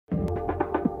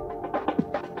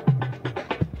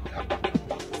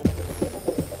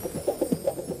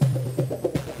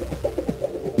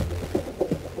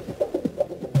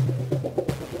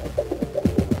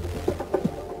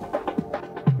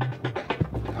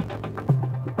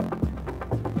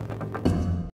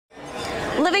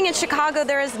Living in Chicago,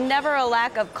 there is never a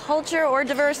lack of culture or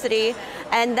diversity,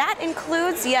 and that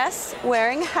includes, yes,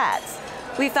 wearing hats.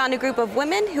 We found a group of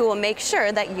women who will make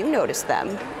sure that you notice them.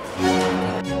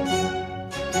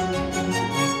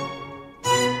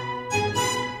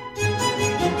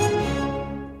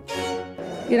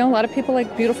 You know, a lot of people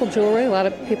like beautiful jewelry, a lot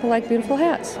of people like beautiful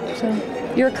hats.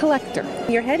 So you're a collector.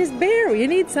 Your head is bare. You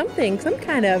need something, some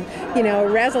kind of,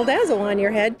 razzle-dazzle on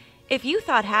your head. If you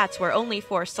thought hats were only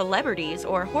for celebrities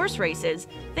or horse races,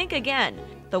 think again.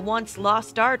 The once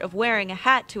lost art of wearing a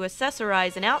hat to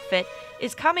accessorize an outfit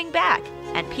is coming back,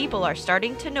 and people are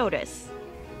starting to notice.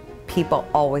 People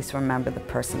always remember the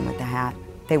person with the hat.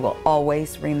 They will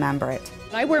always remember it.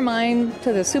 I wear mine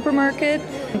to the supermarket,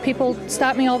 and people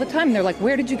stop me all the time. They're like,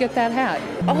 "Where did you get that hat?"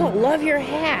 Oh, love your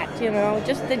hat,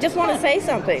 they just want to say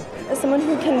something. Someone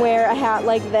who can wear a hat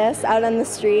like this out on the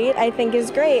street, I think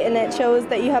is great, and it shows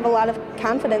that you have a lot of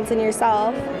confidence in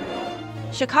yourself.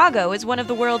 Chicago is one of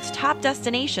the world's top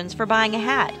destinations for buying a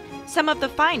hat. Some of the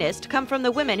finest come from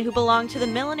the women who belong to the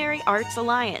Millinery Arts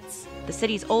Alliance, the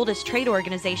city's oldest trade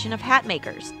organization of hat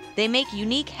makers. They make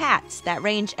unique hats that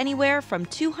range anywhere from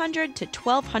 $200 to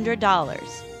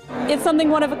 $1,200. It's something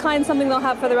one of a kind, something they'll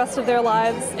have for the rest of their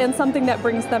lives, and something that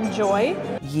brings them joy.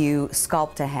 You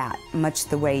sculpt a hat much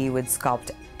the way you would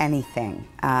sculpt anything,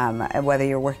 whether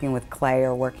you're working with clay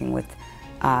or working with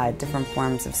different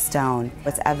forms of stone.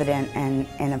 It's evident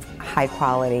in a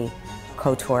high-quality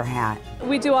couture hat.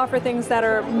 We do offer things that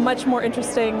are much more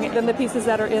interesting than the pieces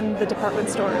that are in the department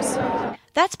stores.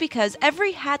 That's because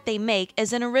every hat they make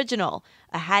is an original.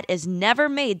 A hat is never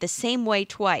made the same way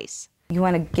twice. You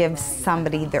want to give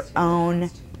somebody their own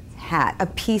hat, a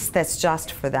piece that's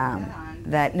just for them,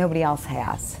 that nobody else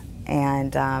has.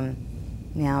 And,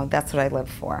 that's what I live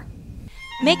for.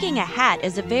 Making a hat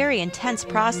is a very intense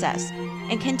process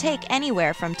and can take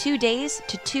anywhere from 2 days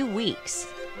to 2 weeks.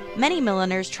 Many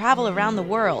milliners travel around the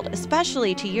world,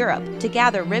 especially to Europe, to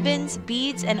gather ribbons,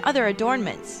 beads, and other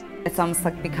adornments. It's almost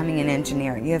like becoming an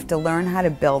engineer. You have to learn how to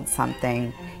build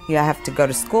something. You have to go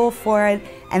to school for it,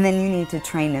 and then you need to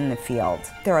train in the field.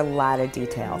 There are a lot of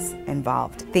details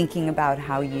involved. Thinking about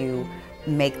how you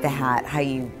make the hat, how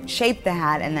you shape the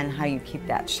hat, and then how you keep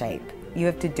that shape. You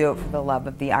have to do it for the love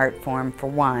of the art form, for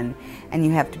one, and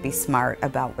you have to be smart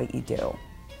about what you do.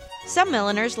 Some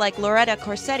milliners, like Loretta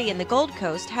Corsetti in the Gold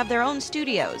Coast, have their own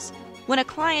studios. When a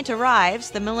client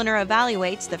arrives, the milliner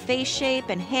evaluates the face shape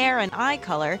and hair and eye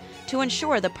color to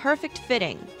ensure the perfect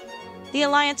fitting. The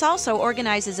Alliance also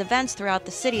organizes events throughout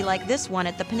the city like this one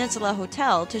at the Peninsula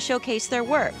Hotel to showcase their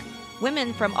work.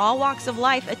 Women from all walks of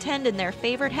life attend in their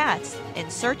favorite hats in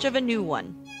search of a new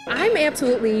one. I'm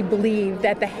absolutely believe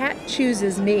that the hat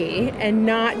chooses me and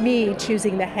not me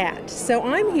choosing the hat. So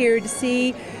I'm here to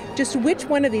see just which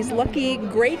one of these lucky,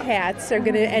 great hats are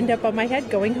going to end up on my head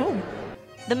going home.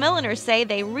 The milliners say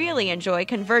they really enjoy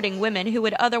converting women who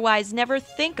would otherwise never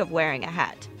think of wearing a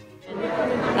hat.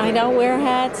 I don't wear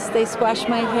hats. They squash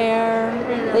my hair.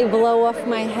 They blow off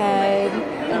my head.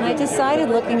 And I decided,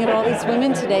 looking at all these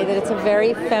women today, that it's a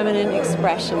very feminine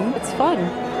expression. It's fun.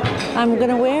 I'm going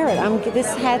to wear it.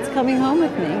 This hat's coming home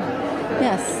with me.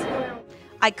 Yes.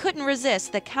 I couldn't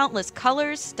resist the countless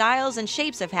colors, styles, and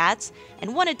shapes of hats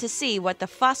and wanted to see what the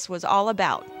fuss was all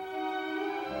about.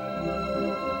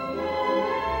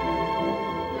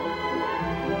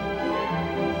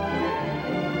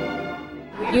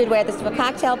 You would wear this to a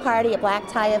cocktail party, a black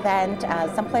tie event,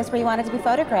 someplace where you wanted to be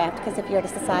photographed, because if you're at a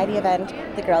society event,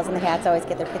 the girls in the hats always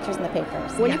get their pictures in the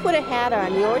papers. When you put a hat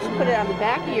on, you always put it on the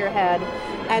back of your head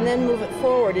and then move it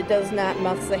forward. It does not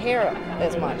muss the hair up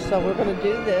as much. So we're going to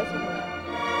do this.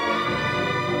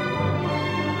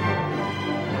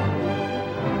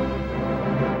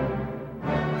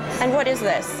 And what is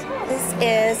this? This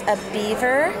is a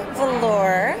beaver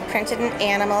velour printed in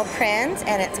animal print,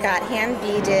 and it's got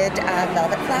hand-beaded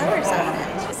velvet flowers on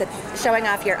it. So it's showing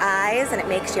off your eyes, and it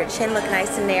makes your chin look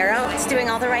nice and narrow. It's doing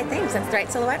all the right things. It's the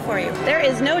right silhouette for you. There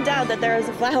is no doubt that there is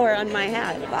a flower on my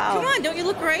hat. Wow. Come on, don't you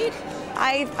look great?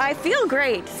 I feel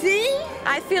great. See?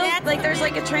 I feel like there's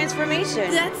like a transformation.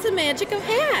 That's the magic of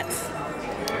hats.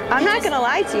 I'm not gonna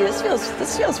lie to you,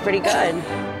 this feels pretty good.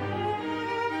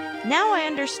 Now I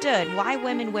understood why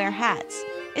women wear hats.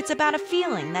 It's about a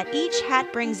feeling that each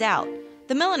hat brings out.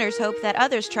 The milliners hope that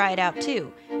others try it out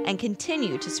too, and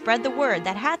continue to spread the word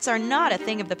that hats are not a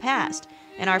thing of the past,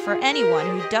 and are for anyone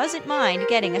who doesn't mind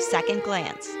getting a second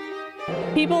glance.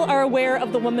 People are aware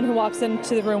of the woman who walks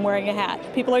into the room wearing a hat.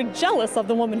 People are jealous of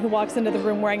the woman who walks into the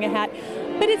room wearing a hat.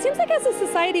 But it seems like as a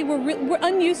society we're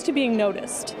unused to being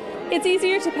noticed. It's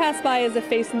easier to pass by as a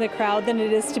face in the crowd than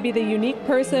it is to be the unique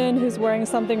person who's wearing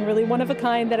something really one of a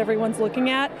kind that everyone's looking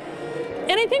at.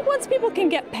 And I think once people can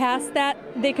get past that,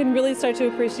 they can really start to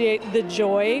appreciate the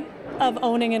joy of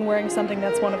owning and wearing something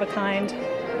that's one of a kind.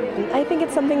 I think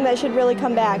it's something that should really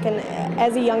come back, and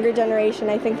as a younger generation,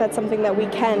 I think that's something that we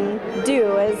can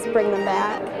do, is bring them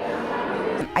back.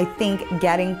 I think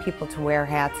getting people to wear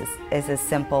hats is as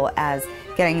simple as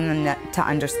getting them to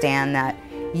understand that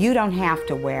you don't have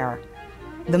to wear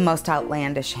the most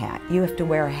outlandish hat. You have to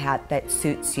wear a hat that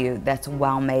suits you, that's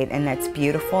well made, and that's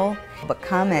beautiful. But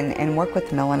come and work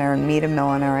with a milliner and meet a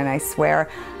milliner, and I swear,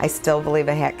 I still believe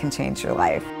a hat can change your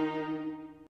life.